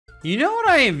You know what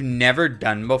I have never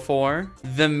done before?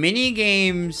 The mini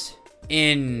games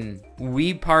in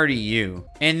Wii Party U.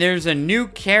 And there's a new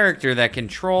character that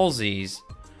controls these.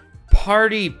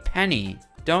 Party Penny.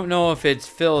 Don't know if it's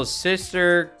Phil's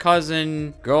sister,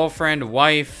 cousin, girlfriend,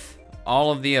 wife,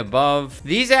 all of the above.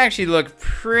 These actually look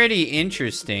pretty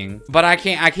interesting, but I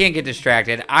can't get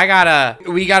distracted.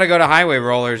 We gotta go to Highway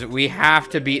Rollers. We have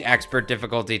to beat expert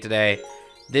difficulty today.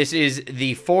 This is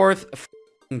the 4th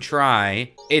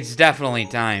try. It's definitely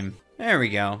time. There we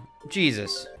go.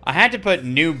 Jesus. I had to put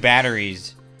new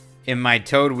batteries in my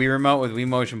Toad Wii Remote with Wii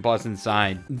Motion Plus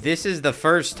inside. This is the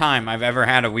first time I've ever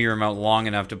had a Wii Remote long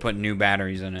enough to put new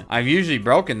batteries in it. I've usually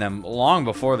broken them long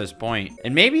before this point.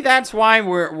 And maybe that's why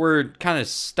we're kind of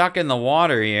stuck in the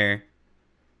water here.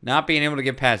 Not being able to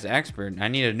get past expert. I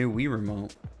need a new Wii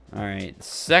Remote. All right,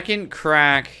 second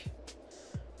crack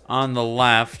on the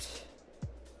left.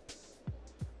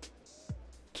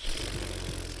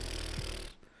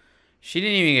 She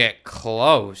didn't even get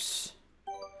close.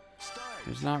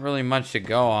 There's not really much to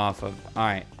go off of. All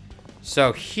right.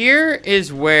 So here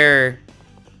is where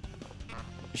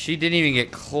she didn't even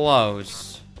get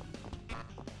close.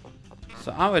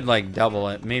 So I would like double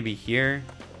it. Maybe here.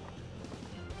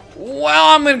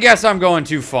 Well, I'm going to guess I'm going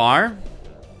too far.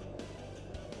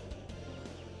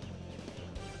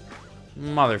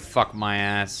 Motherfuck my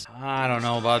ass. I don't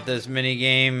know about this mini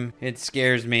game. It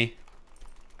scares me.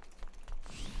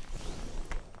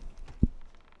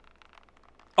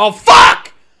 Oh,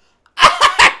 fuck!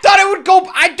 I thought it would go...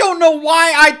 I don't know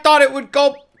why I thought it would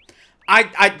go...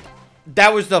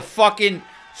 That was the fucking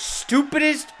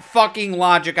stupidest fucking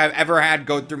logic I've ever had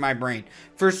go through my brain.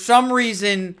 For some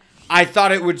reason, I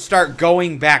thought it would start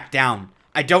going back down.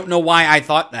 I don't know why I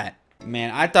thought that. Man,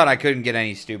 I thought I couldn't get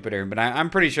any stupider, but I'm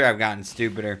pretty sure I've gotten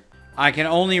stupider. I can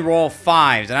only roll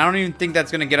 5s, and I don't even think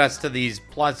that's going to get us to these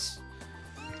plus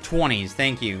 20s.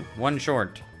 Thank you. One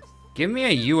short. Give me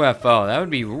a UFO. That would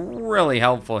be really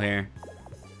helpful here.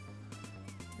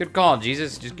 Good call,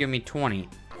 Jesus. Just give me 20.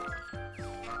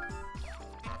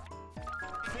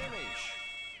 Finish.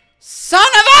 Son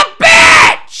of a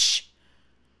bitch!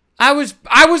 I was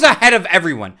ahead of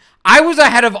everyone. I was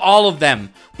ahead of all of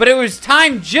them. But it was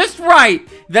timed just right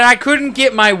that I couldn't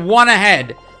get my one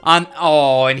ahead on...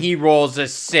 Oh, and he rolls a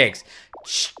 6.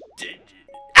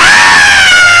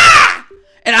 Ah!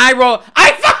 And I roll...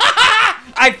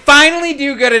 I finally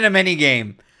do good in a mini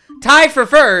game. Tie for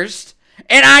first,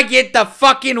 and I get the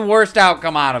fucking worst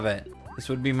outcome out of it. This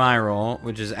would be my roll,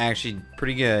 which is actually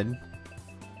pretty good.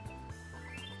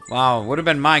 Wow, would have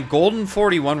been my golden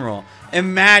 41 roll.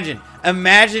 Imagine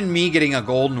me getting a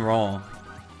golden roll.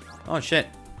 Oh shit.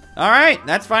 All right,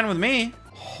 that's fine with me.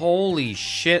 Holy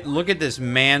shit, look at this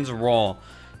man's roll.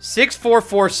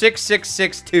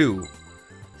 6446662.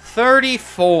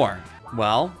 34.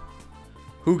 Well,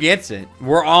 who gets it?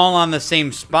 We're all on the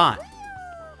same spot.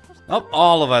 Oh,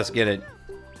 all of us get it.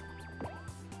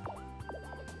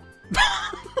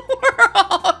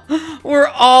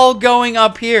 we're all going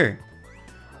up here.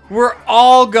 We're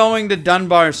all going to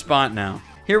Dunbar's spot now.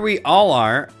 Here we all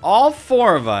are. All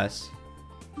 4 of us.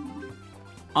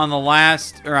 On the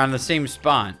last, or on the same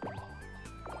spot.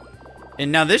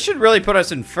 And now this should really put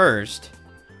us in first.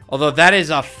 Although that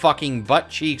is a fucking butt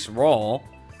cheeks roll.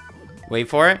 Wait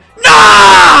for it.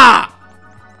 Nah!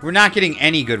 We're not getting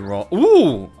any good roll.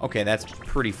 Ooh! Okay, that's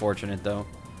pretty fortunate, though.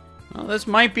 Well, this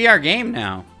might be our game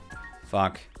now.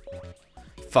 Fuck.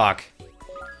 Fuck.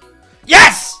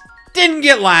 Yes! Didn't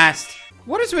get last.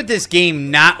 What is with this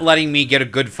game not letting me get a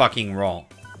good fucking roll?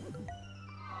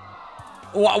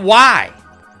 Why?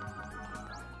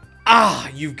 Ah,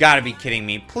 you've got to be kidding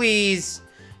me. Please,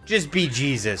 just be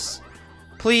Jesus.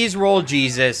 Please roll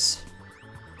Jesus.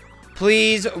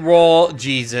 Please roll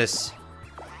Jesus.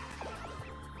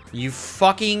 You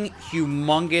fucking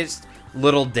humongous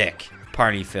little dick,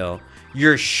 Party Phil.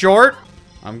 You're short.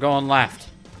 I'm going left.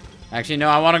 Actually, no,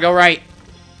 I want to go right.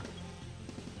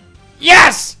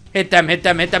 Yes! Hit them, hit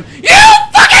them, hit them. You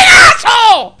fucking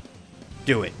asshole!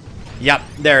 Do it. Yep,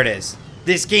 there it is.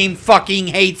 This game fucking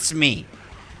hates me.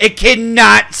 It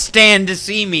cannot stand to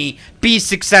see me be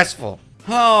successful.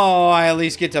 Oh, I at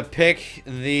least get to pick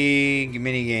the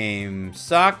minigame.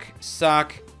 Suck,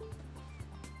 suck.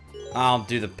 I'll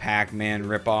do the Pac-Man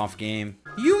rip-off game.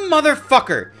 You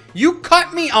motherfucker! You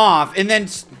cut me off and then...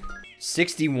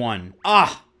 61.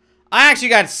 Ah! I actually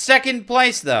got second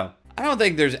place, though. I don't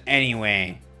think there's any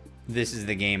way this is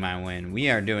the game I win. We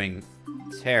are doing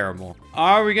terrible.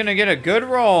 Are we gonna get a good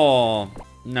roll?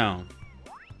 No.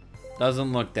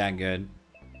 Doesn't look that good.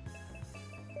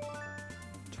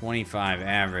 25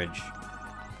 average.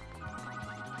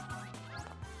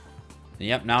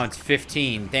 Yep, now it's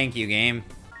 15. Thank you, game.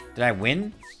 Did I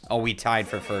win? Oh, we tied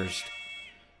for first.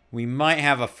 We might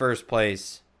have a first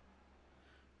place.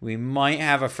 We might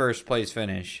have a first place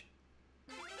finish.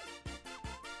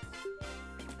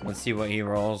 Let's see what he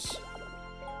rolls.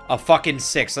 A fucking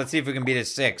 6. Let's see if we can beat a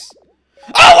 6.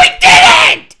 Oh, we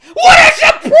didn't! What a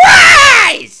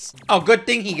surprise! Oh, good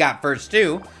thing he got first,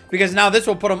 too. Because now this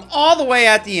will put him all the way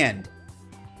at the end.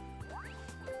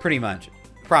 Pretty much.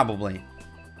 Probably.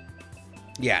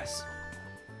 Yes.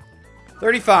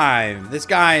 35. This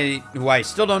guy, who I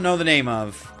still don't know the name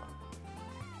of,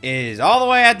 is all the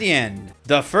way at the end.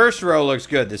 The first row looks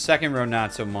good. The second row,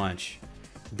 not so much.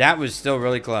 That was still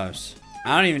really close.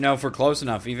 I don't even know if we're close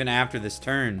enough, even after this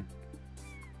turn.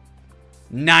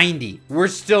 90. We're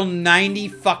still 90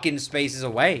 fucking spaces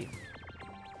away.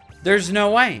 There's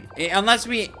no way. Unless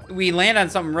we land on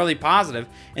something really positive.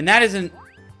 And that isn't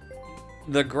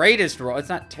the greatest roll. It's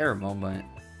not terrible, but...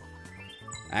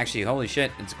 Actually, holy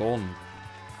shit, it's golden.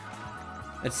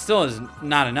 It still is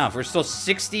not enough. We're still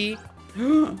 60...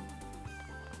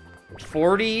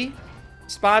 40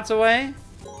 spots away?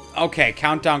 Okay,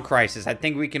 countdown crisis. I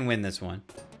think we can win this one.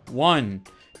 1.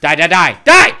 Die, die, die.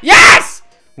 Die! Yes!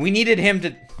 We needed him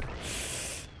to...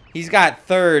 He's got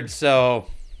third, so...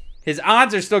 His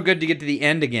odds are still good to get to the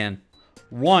end again.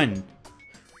 1.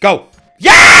 Go.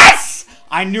 Yes!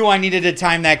 I knew I needed to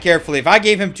time that carefully. If I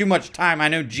gave him too much time, I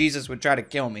know Jesus would try to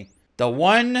kill me. The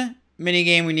one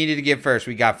minigame we needed to get first,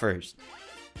 we got first.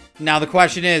 Now the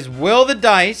question is, will the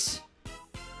dice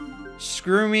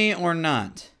screw me or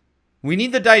not? We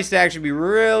need the dice to actually be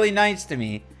really nice to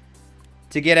me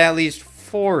to get at least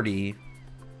 40.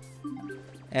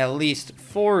 At least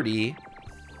 40.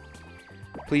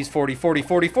 Please, 40, 40,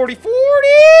 40, 40, 40!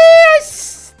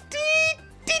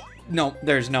 No,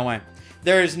 there's no way.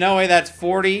 There's no way that's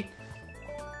 40.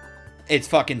 It's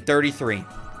fucking 33.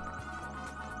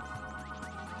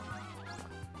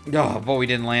 Oh, but we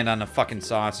didn't land on the fucking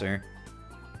saucer.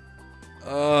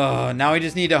 Oh, now we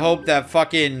just need to hope that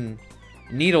fucking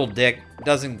needle dick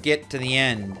doesn't get to the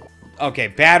end. Okay,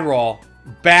 bad roll.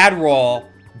 Bad roll.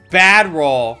 Bad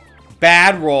roll.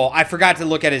 Bad roll. I forgot to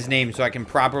look at his name so I can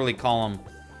properly call him.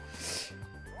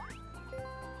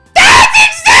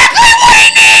 That's exactly what he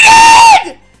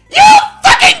needed! You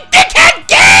fucking dickhead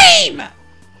game!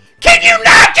 Can you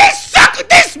not just suck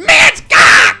this man's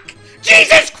cock?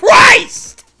 Jesus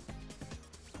Christ!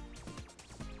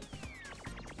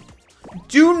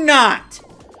 Do not.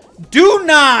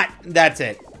 That's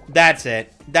it. That's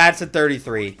it. That's a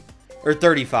 33. Or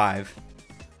 35.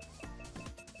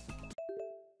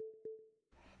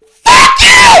 Fuck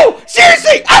you!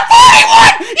 Seriously, a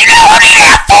 41! You know who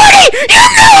needed a 40? You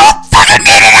know who fucking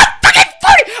needed a fucking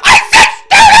 40? I said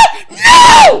Stella!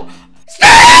 No!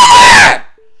 Stella!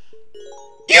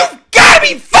 You've gotta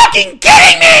be fucking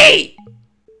kidding me!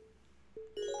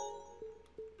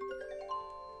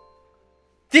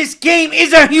 This game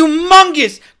is a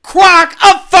humongous crock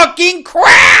of fucking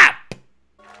crap!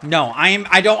 No,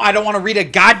 I don't want to read a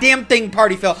goddamn thing,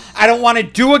 Party Phil. I don't want to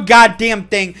do a goddamn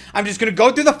thing. I'm just gonna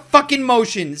go through the fucking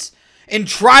motions and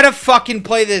try to fucking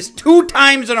play this 2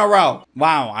 times in a row.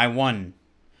 Wow, I won.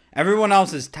 Everyone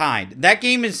else is tied. That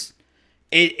game is...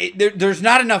 There's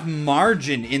not enough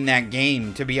margin in that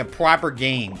game to be a proper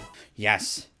game.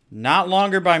 Yes. Not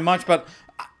longer by much, but...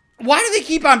 Why do they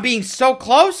keep on being so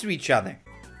close to each other?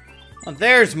 Well,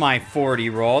 there's my 40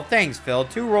 roll. Thanks, Phil.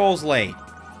 2 rolls late.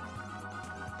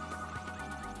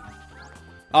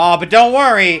 Oh, but don't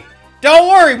worry. Don't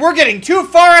worry. We're getting too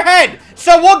far ahead.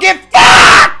 So we'll get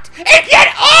fucked and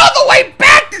get all the way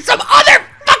back to some other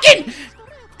fucking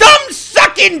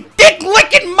thumb-sucking,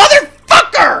 dick-licking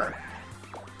motherfucker.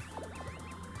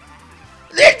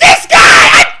 This guy,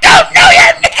 I don't know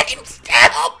your name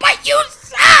still, but you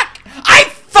suck. I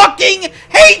fucking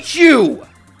hate you.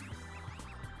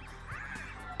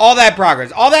 All that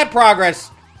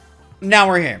progress, now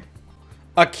we're here.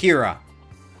 Akira.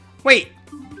 Wait,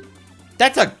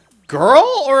 that's a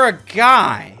girl or a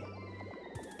guy?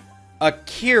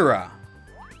 Akira.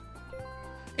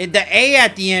 The A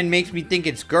at the end makes me think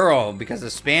it's girl because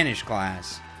of Spanish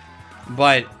class.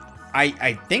 But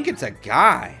I think it's a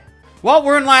guy. Well,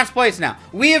 we're in last place now.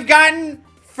 We have gotten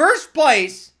first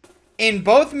place in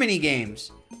both minigames.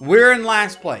 We're in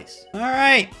last place. All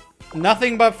right.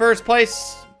 Nothing but first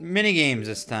place minigames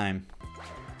this time.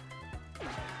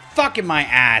 Fucking my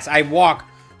ass. I walk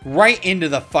right into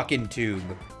the fucking tube.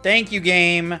 Thank you,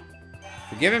 game,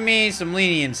 for giving me some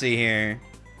leniency here.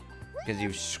 Because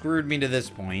you've screwed me to this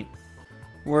point.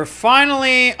 We're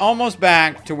finally almost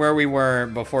back to where we were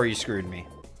before you screwed me.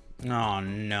 Oh,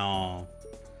 no.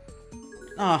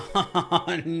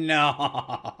 Oh, no.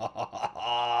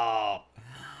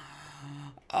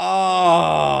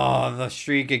 Oh, the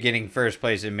streak of getting first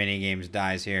place in minigames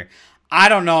dies here. I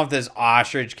don't know if this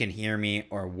ostrich can hear me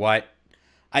or what.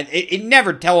 It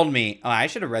never told me. Oh, I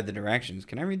should have read the directions.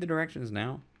 Can I read the directions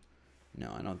now?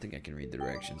 No, I don't think I can read the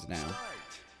directions now.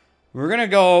 We're going to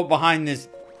go behind this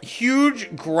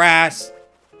huge grass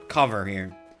cover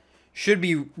here. Should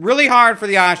be really hard for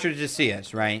the ostrich to see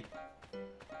us, right?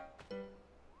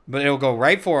 But it'll go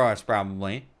right for us,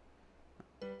 probably.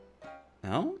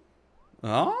 No?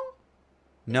 Oh?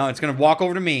 No, it's going to walk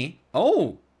over to me.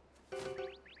 Oh.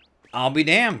 I'll be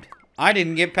damned. I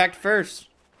didn't get pecked first.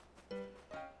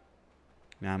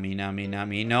 Not me, not me, not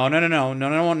me. No, no, no, no. No,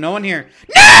 no, no one here.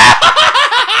 No!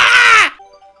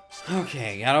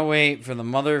 Okay, gotta wait for the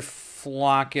mother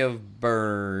flock of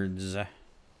birds.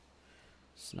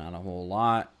 It's not a whole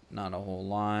lot. Not a whole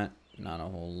lot. Not a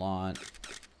whole lot.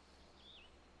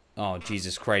 Oh,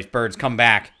 Jesus Christ. Birds, come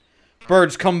back.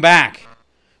 Birds, come back.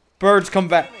 Birds, come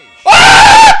back.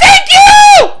 Oh, thank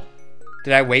you!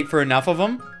 Did I wait for enough of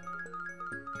them?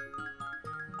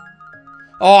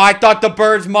 Oh, I thought the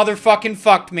birds motherfucking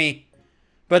fucked me.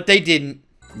 But they didn't.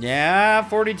 Yeah,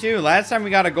 42. Last time we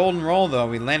got a golden roll, though.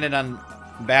 We landed on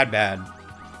bad.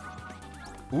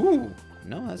 Ooh.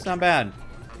 No, that's not bad.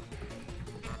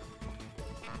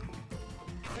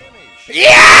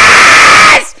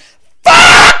 Yes!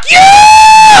 Fuck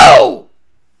you!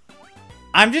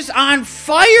 I'm just on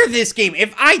fire this game.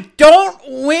 If I don't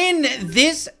win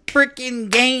this freaking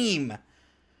game,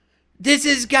 this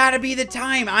has got to be the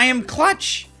time. I am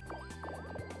clutch.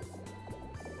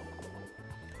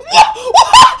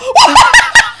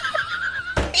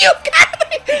 You got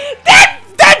me.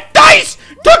 That dice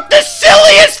took the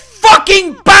silliest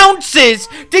fucking bounces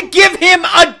to give him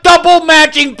a double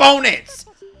matching bonus.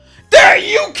 There,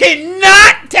 you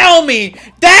cannot tell me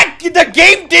that the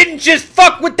game didn't just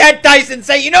fuck with that dice and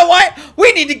say, you know what?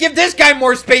 We need to give this guy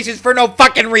more spaces for no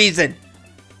fucking reason.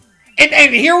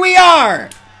 And here we are.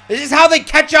 This is how they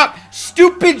catch up.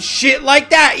 Stupid shit like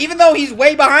that. Even though he's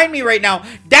way behind me right now,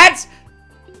 that's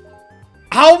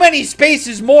how many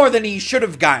spaces more than he should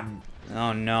have gotten.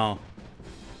 Oh, no.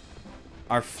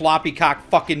 Our floppy cock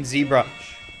fucking zebra.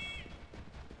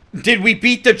 Did we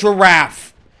beat the giraffe?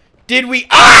 Did we? Oh,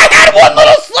 I had one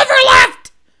little sliver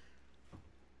left!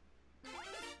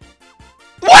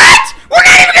 What? We're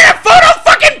not even gonna photo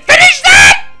fucking finish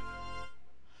that?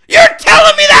 You're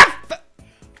telling me that?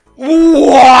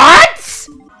 What?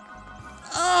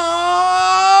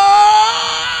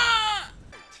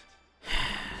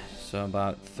 So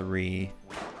about 3.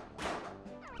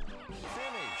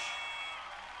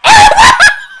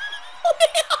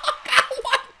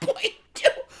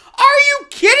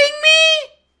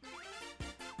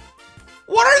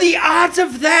 What are the odds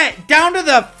of that? Down to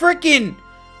the freaking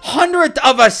 100th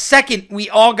of a second, we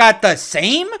all got the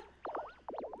same?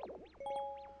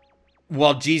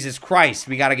 Well, Jesus Christ,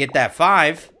 we gotta get that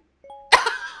 5.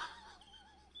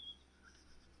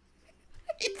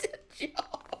 It's a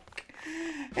joke.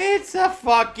 It's a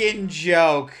fucking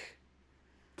joke.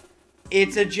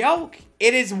 It's a joke.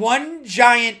 It is one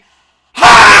giant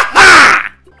ha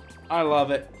ha! I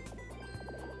love it.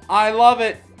 I love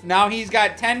it. Now he's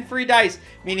got 10 free dice,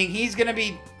 meaning he's going to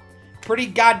be pretty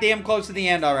goddamn close to the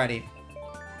end already.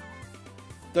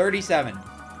 37.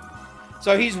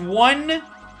 So he's one.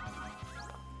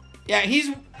 Yeah, he's.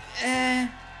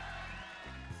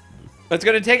 It's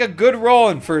going to take a good roll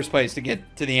in first place to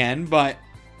get to the end, but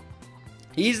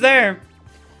he's there.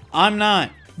 I'm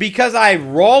not. Because I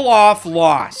roll off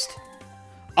lost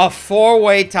a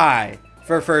 4-way tie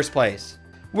for first place.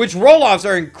 Which roll-offs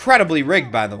are incredibly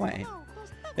rigged, by the way.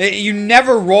 You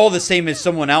never roll the same as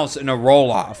someone else in a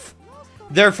roll-off.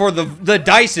 Therefore, the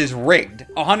dice is rigged.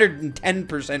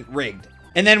 110% rigged.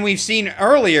 And then we've seen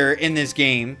earlier in this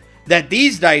game that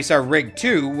these dice are rigged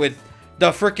too, with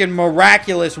the freaking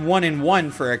miraculous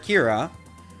 1-in-1 for Akira.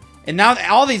 And now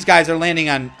all these guys are landing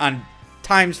on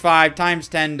 ×5,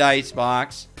 ×10 dice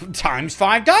box.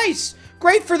 ×5 dice!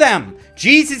 Great for them!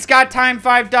 Jesus got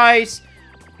 ×5 dice.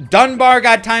 Dunbar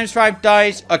got ×5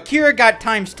 dice. Akira got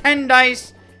 ×10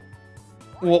 dice.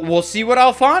 We'll see what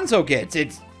Alfonso gets.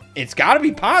 It's got to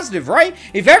be positive, right?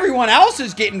 If everyone else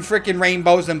is getting freaking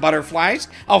rainbows and butterflies,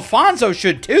 Alfonso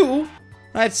should too.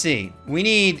 Let's see. We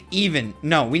need even.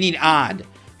 No, we need odd.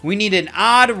 We need an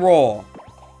odd roll.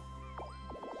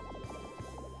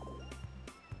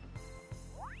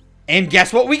 And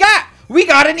guess what we got? We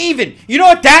got an even. You know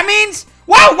what that means?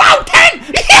 Wow, wow, 10!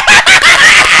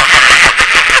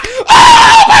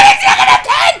 Oh, but it's not gonna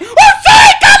 10! Who saw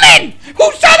it coming?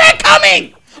 Who saw that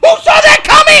coming? Who saw that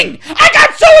coming? I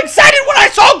got so excited when I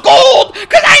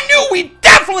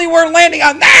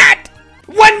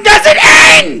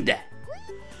end?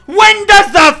 When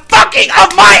does the fucking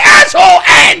of my asshole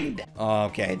end?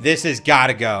 Okay, this has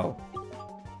gotta go.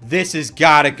 This has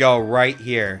gotta go right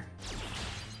here.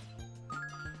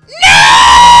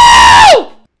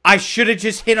 No! I should have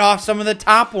just hit off some of the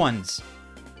top ones.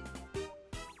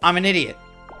 I'm an idiot.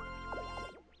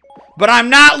 But I'm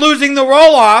not losing the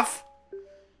roll-off.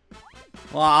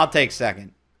 Well, I'll take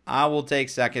second. I will take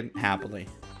second happily.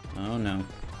 Oh, no.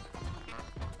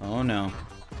 Oh, no.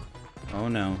 Oh,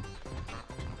 no.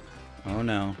 Oh,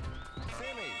 no.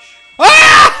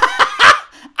 Ah!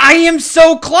 I am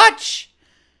so clutch.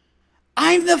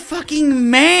 I'm the fucking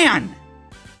man.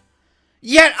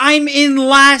 Yet I'm in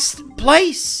last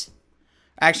place.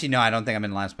 Actually, no, I don't think I'm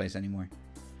in last place anymore.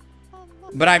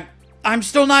 But I'm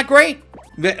still not great.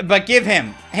 But give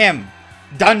him,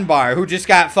 Dunbar, who just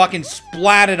got fucking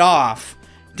splatted off,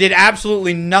 did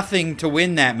absolutely nothing to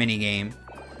win that minigame.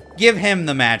 Give him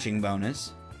the matching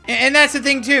bonus. And that's the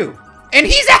thing, too. And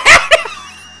he's ahead!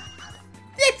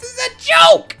 This is a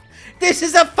joke! This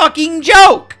is a fucking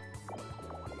joke!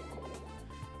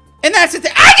 And that's the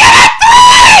thing. I get a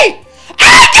 3!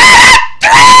 I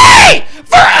get a 3!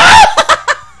 For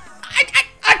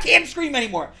I can't scream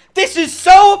anymore. This is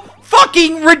so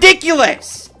fucking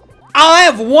ridiculous. I'll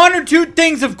have one or two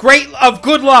things of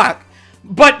good luck,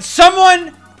 but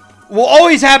someone will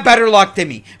always have better luck than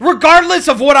me, regardless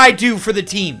of what I do for the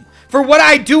team, for what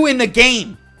I do in the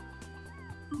game.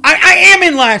 I am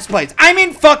in last place. I'm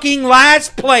in fucking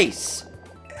last place.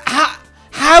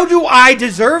 How do I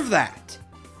deserve that?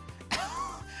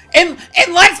 And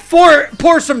let's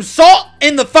pour some salt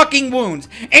in the fucking wounds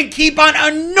and keep on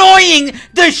annoying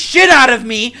the shit out of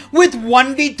me with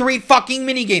 1v3 fucking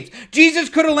minigames. Jesus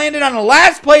could have landed on a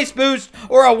last place boost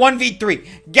or a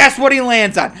 1v3. Guess what he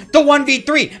lands on? The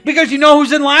 1v3. Because you know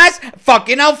who's in last?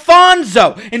 Fucking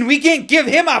Alfonso. And we can't give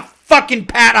him a fucking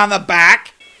pat on the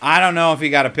back. I don't know if he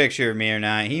got a picture of me or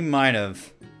not. He might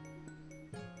have.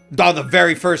 Oh, the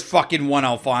very first fucking one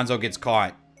Alfonso gets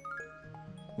caught.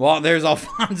 Well, there's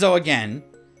Alfonso again.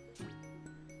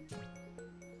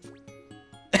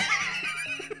 There's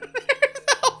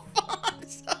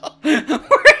Alfonso. We're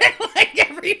in like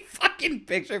every fucking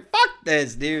picture. Fuck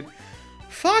this, dude.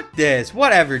 Fuck this.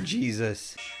 Whatever,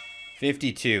 Jesus.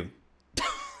 52.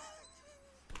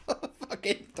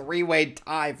 Fucking three-way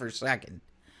tie for second.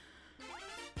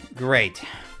 Great.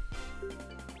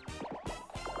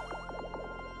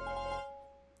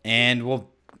 And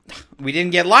we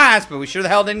didn't get last, but we sure the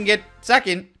hell didn't get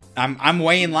second. I'm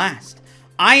weighing last.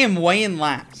 I am weighing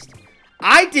last.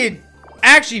 I did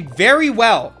actually very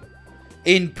well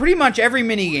in pretty much every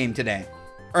minigame today.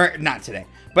 Or not today,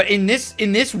 but in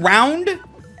this round.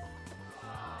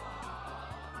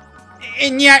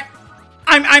 And yet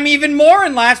I'm even more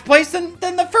in last place than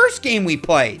the first game we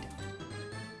played.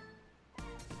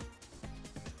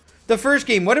 The first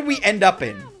game, what did we end up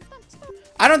in?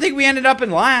 I don't think we ended up in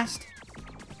last.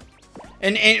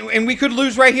 And we could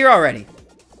lose right here already.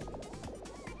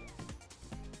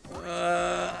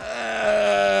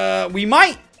 We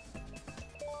might.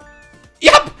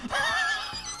 Yep.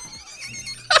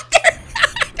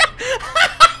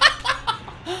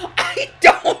 I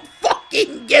don't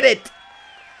fucking get it.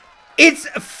 It's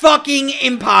fucking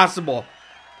impossible.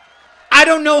 I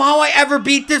don't know how I ever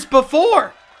beat this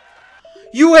before.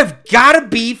 You have got to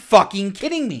be fucking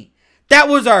kidding me. That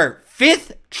was our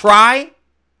 5th try.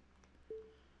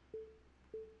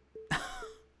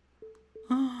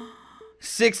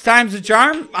 Six times the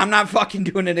charm? I'm not fucking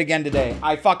doing it again today.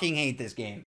 I fucking hate this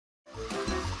game.